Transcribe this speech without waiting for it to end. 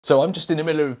So I'm just in the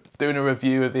middle of doing a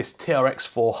review of this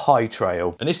TRX4 High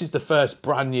Trail, and this is the first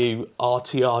brand new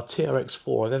RTR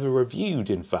TRX4 I've ever reviewed,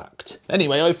 in fact.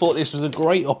 Anyway, I thought this was a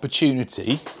great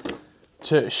opportunity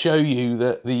to show you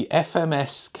that the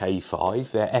FMS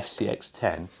K5, their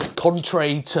FCX10,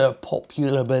 contrary to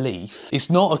popular belief,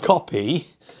 it's not a copy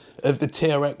of the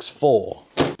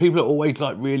TRX4. People are always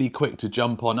like really quick to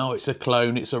jump on, oh, it's a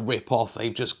clone, it's a rip-off,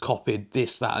 they've just copied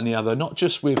this, that and the other, not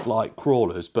just with like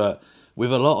crawlers, but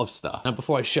with a lot of stuff. Now,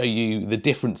 before I show you the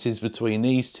differences between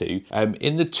these two,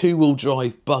 in the two-wheel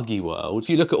drive buggy world, if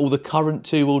you look at all the current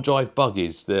two-wheel drive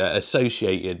buggies, the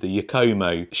Associated, the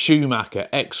Yakomo, Schumacher,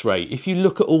 X-Ray, if you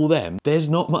look at all them, there's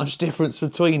not much difference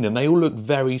between them. They all look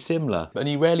very similar. And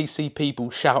you rarely see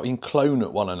people shouting clone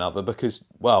at one another because,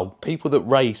 well, people that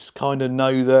race kind of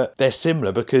know that they're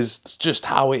similar because it's just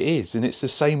how it is. And it's the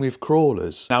same with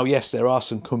crawlers. Now, yes, there are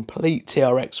some complete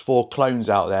TRX4 clones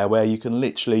out there where you can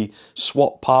literally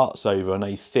swap parts over and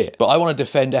they fit. But I want to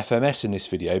defend FMS in this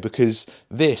video because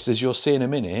this, as you'll see in a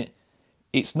minute,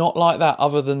 it's not like that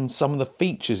other than some of the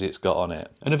features it's got on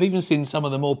it. And I've even seen some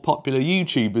of the more popular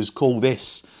YouTubers call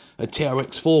this a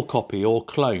TRX4 copy or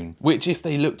clone, which if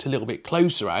they looked a little bit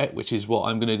closer at it, which is what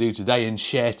I'm going to do today and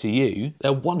share to you,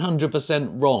 they're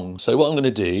 100% wrong. So what I'm going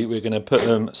to do, we're going to put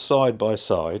them side by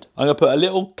side. I'm going to put a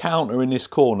little counter in this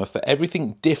corner for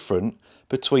everything different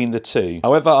between the two.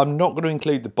 However, I'm not going to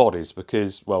include the bodies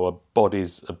because, well, a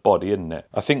body's a body, isn't it?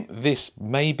 I think this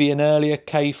may be an earlier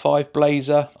K5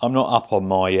 Blazer. I'm not up on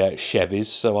my Chevys,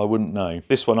 so I wouldn't know.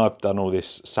 This one, I've done all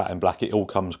this satin black. It all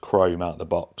comes chrome out the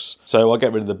box. So I'll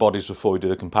get rid of the bodies before we do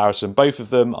the comparison. Both of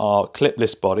them are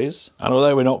clipless bodies. And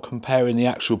although we're not comparing the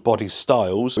actual body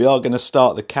styles, we are going to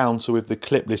start the counter with the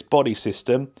clipless body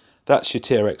system. That's your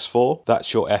TRX4,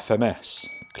 that's your FMS.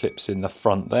 Clips in the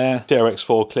front there.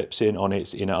 TRX4 clips in on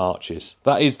its inner arches.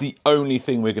 That is the only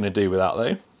thing we're going to do with that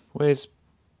though. Where's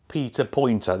Peter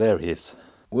Pointer? There he is.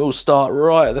 We'll start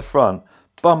right at the front.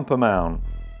 Bumper mount.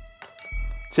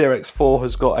 TRX4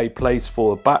 has got a place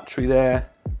for a battery there.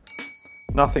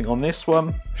 Nothing on this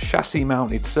one. Chassis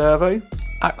mounted servo.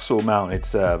 Axle mounted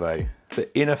servo.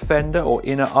 The inner fender or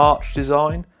inner arch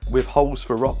design with holes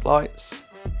for rock lights.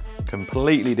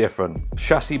 Completely different.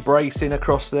 Chassis bracing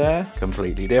across there,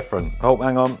 completely different. Oh,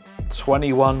 hang on.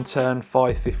 21 turn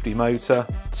 550 motor.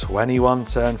 21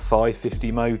 turn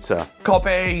 550 motor.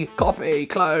 Copy, copy,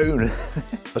 clone.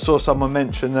 I saw someone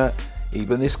mention that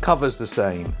even this cover's the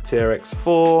same.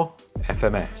 TRX4,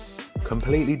 FMS.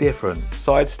 Completely different.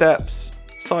 Side steps,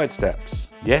 side steps.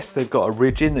 Yes, they've got a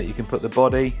ridge in that you can put the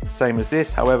body, same as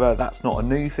this. However, that's not a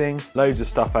new thing. Loads of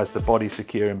stuff has the body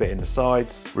securing bit in the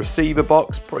sides. Receiver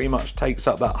box pretty much takes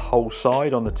up that whole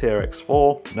side on the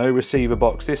TRX4. No receiver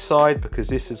box this side because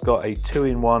this has got a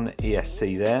 2-in-1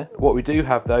 ESC there. What we do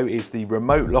have though is the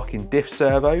remote locking diff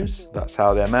servos. That's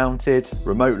how they're mounted.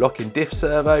 Remote locking diff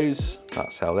servos.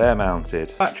 That's how they're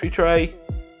mounted. Battery tray.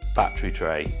 Battery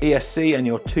tray. ESC and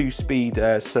your 2-speed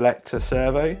selector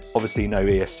servo. Obviously no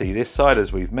ESC this side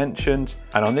as we've mentioned.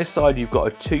 And on this side you've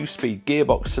got a 2-speed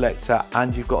gearbox selector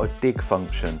and you've got a dig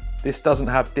function. This doesn't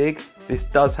have dig, this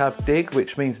does have dig,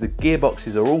 which means the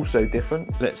gearboxes are also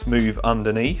different. Let's move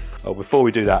underneath. Oh, before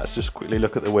we do that, let's just quickly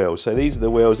look at the wheels. So these are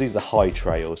the wheels, these are the High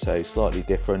Trail, so slightly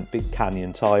different, big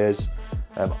Canyon tyres.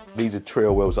 These are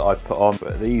trail wheels that I've put on,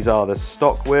 but these are the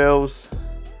stock wheels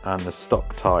and the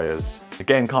stock tyres.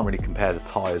 Again, can't really compare the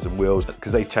tyres and wheels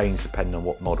because they change depending on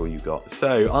what model you got.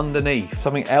 So underneath,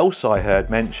 something else I heard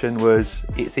mentioned was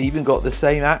it's even got the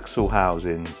same axle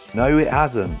housings. No, it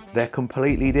hasn't. They're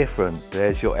completely different.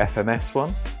 There's your FMS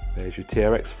one, there's your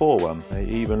TRX4 one. They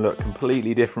even look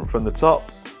completely different from the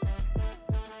top.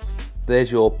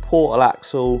 There's your portal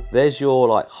axle. There's your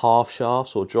like half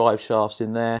shafts or drive shafts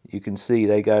in there. You can see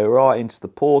they go right into the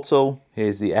portal.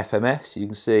 Here's the FMS. You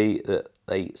can see that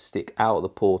they stick out of the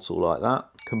portal like that.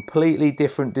 Completely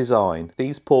different design.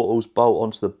 These portals bolt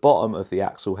onto the bottom of the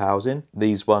axle housing.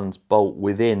 These ones bolt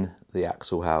within the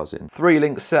axle housing.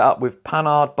 3-link setup with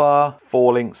panhard bar,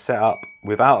 4-link setup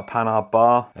without a panhard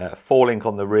bar, 4-link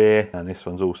on the rear, and this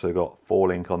one's also got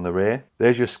 4-link on the rear.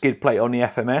 There's your skid plate on the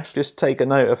FMS. Just take a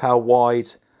note of how wide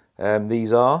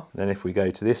these are. Then if we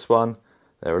go to this one,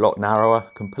 they're a lot narrower,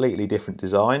 completely different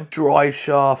design. Drive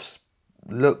shafts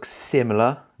look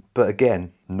similar, but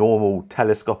again, normal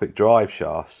telescopic drive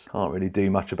shafts. Can't really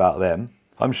do much about them.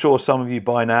 I'm sure some of you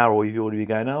by now, or you've already be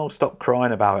going, oh, stop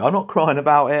crying about it. I'm not crying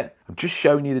about it. I'm just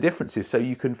showing you the differences so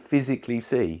you can physically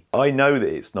see. I know that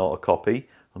it's not a copy.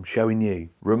 I'm showing you.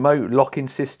 Remote locking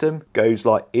system goes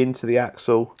like into the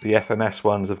axle. The FMS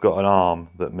ones have got an arm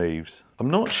that moves. I'm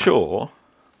not sure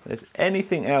there's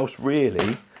anything else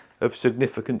really of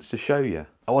significance to show you.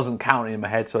 I wasn't counting in my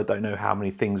head, so I don't know how many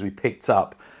things we picked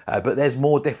up. But there's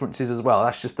more differences as well.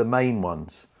 That's just the main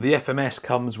ones. The FMS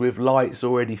comes with lights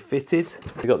already fitted.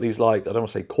 You've got these, like, I don't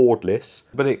want to say cordless,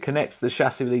 but it connects the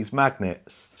chassis with these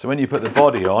magnets. So when you put the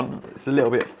body on, it's a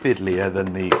little bit fiddlier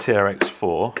than the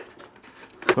TRX4.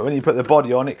 But when you put the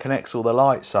body on, it connects all the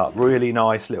lights up. Really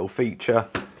nice little feature.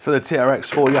 For the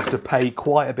TRX4, you have to pay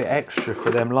quite a bit extra for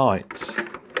them lights.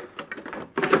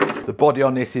 The body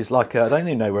on this is like I don't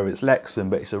even know whether it's Lexan,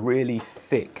 but it's a really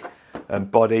thick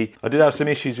body. I did have some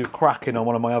issues with cracking on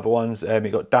one of my other ones.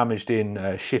 It got damaged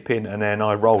in shipping, and then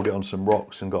I rolled it on some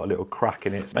rocks and got a little crack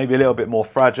in it. Maybe a little bit more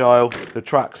fragile. The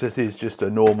Traxxas is just a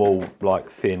normal, like,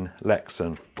 thin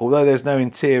Lexan. Although there's no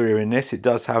interior in this, it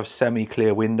does have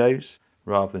semi-clear windows,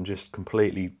 rather than just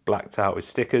completely blacked out with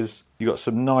stickers. You've got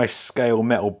some nice scale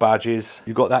metal badges.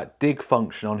 You've got that dig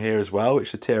function on here as well,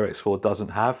 which the TRX4 doesn't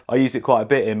have. I used it quite a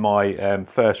bit in my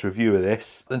first review of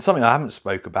this. And something I haven't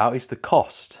spoke about is the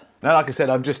cost. Now, like I said,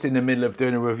 I'm just in the middle of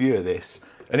doing a review of this,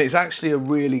 and it's actually a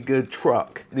really good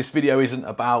truck. This video isn't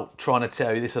about trying to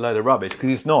tell you this is a load of rubbish,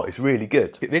 because it's not, it's really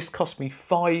good. This cost me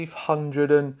I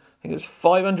think it was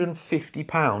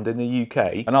 £550 in the UK,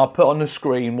 and I'll put on the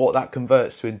screen what that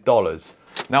converts to in dollars.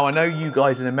 Now, I know you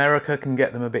guys in America can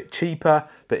get them a bit cheaper,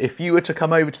 but if you were to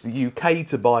come over to the UK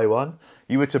to buy one,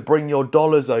 you were to bring your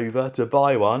dollars over to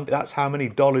buy one, that's how many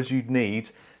dollars you'd need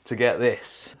to get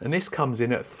this. And this comes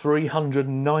in at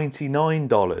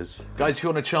 $399. Guys, if you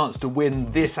want a chance to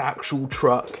win this actual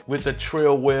truck with the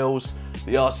Trill wheels,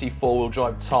 the RC four-wheel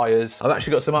drive tyres, I've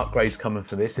actually got some upgrades coming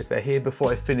for this. If they're here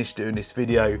before I finish doing this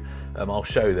video, I'll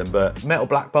show them. But metal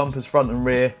black bumpers front and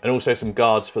rear, and also some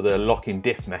guards for the locking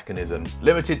diff mechanism.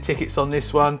 Limited tickets on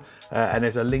this one, and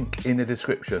there's a link in the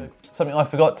description. Something I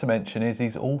forgot to mention is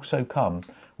these also come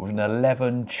with an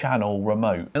 11-channel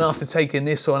remote. And after taking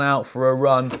this one out for a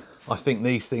run, I think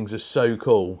these things are so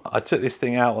cool. I took this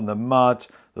thing out on the mud,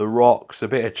 the rocks, a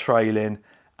bit of trailing,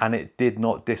 and it did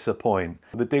not disappoint.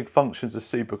 The dig function's a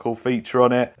super cool feature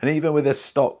on it, and even with a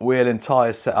stock wheel and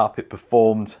tyres set up, it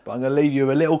performed. But I'm gonna leave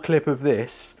you a little clip of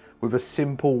this with a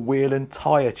simple wheel and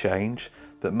tyre change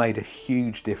that made a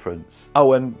huge difference.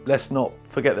 Oh, and let's not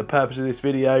forget the purpose of this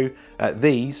video.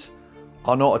 These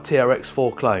are not a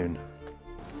TRX4 clone.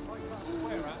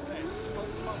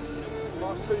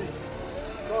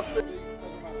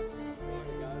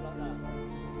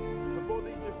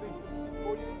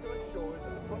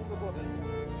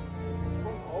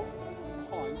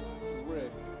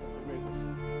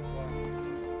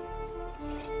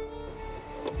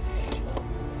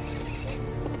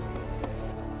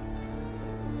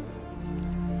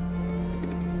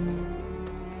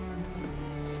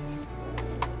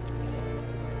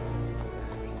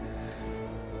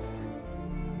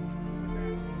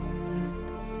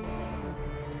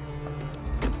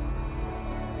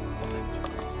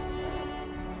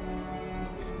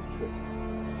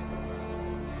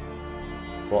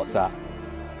 What's that?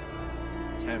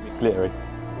 Glittery.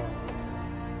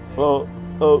 Whoa,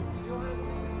 oh.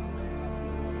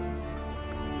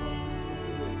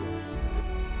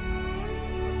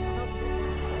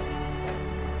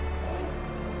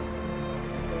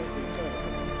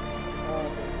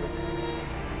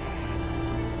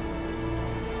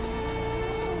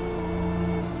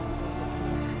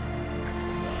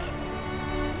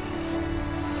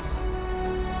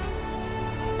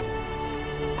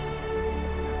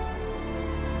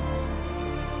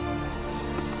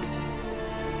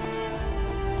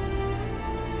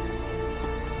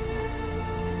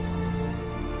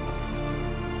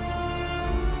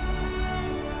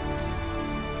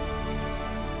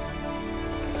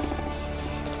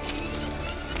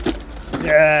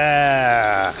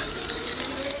 Yeah!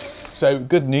 So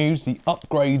good news, the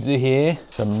upgrades are here.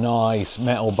 Some nice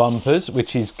metal bumpers,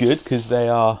 which is good because they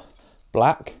are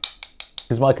black.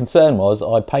 Because my concern was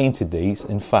I painted these,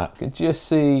 in fact. Could you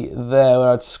see there where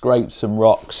I'd scraped some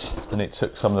rocks and it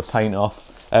took some of the paint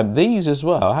off? These as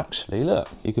well, actually, look.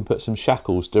 You can put some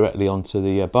shackles directly onto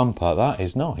the bumper. That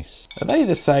is nice. Are they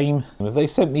the same? Have they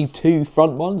sent me 2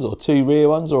 front ones or 2 rear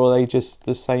ones, or are they just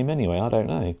the same anyway? I don't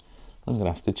know. I'm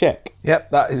gonna have to check. Yep,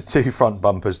 that is 2 front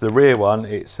bumpers. The rear one,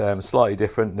 it's slightly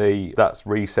different. That's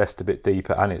recessed a bit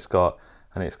deeper, and it's got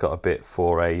a bit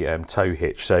for a tow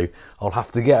hitch. So I'll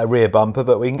have to get a rear bumper,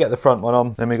 but we can get the front one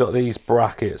on. Then we've got these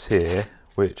brackets here,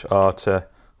 which are to,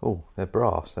 oh, they're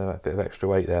brass. They're a bit of extra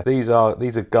weight there. These are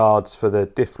guards for the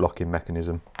diff locking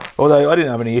mechanism. Although I didn't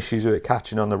have any issues with it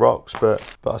catching on the rocks, but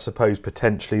I suppose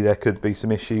potentially there could be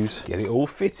some issues. Get it all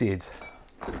fitted.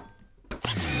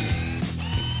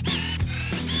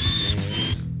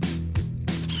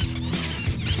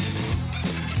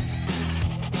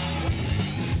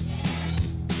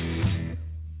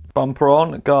 Bumper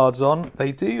on, guards on.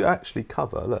 They do actually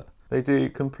cover, look. They do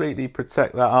completely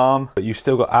protect that arm, but you've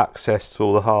still got access to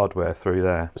all the hardware through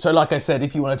there. So like I said,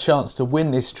 if you want a chance to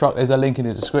win this truck, there's a link in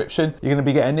the description. You're gonna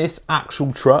be getting this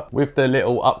actual truck with the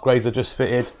little upgrades I just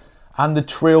fitted, and the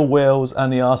Trill wheels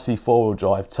and the RC four-wheel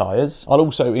drive tyres. I'll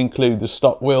also include the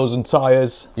stock wheels and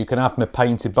tyres. You can have my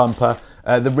painted bumper.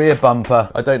 The rear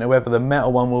bumper, I don't know whether the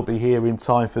metal one will be here in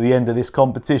time for the end of this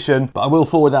competition, but I will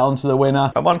forward that on to the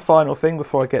winner. And one final thing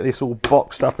before I get this all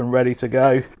boxed up and ready to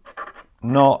go.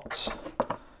 Not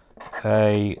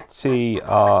a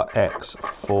TRX4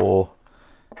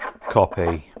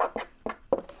 copy.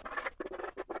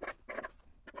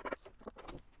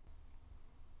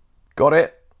 Got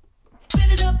it?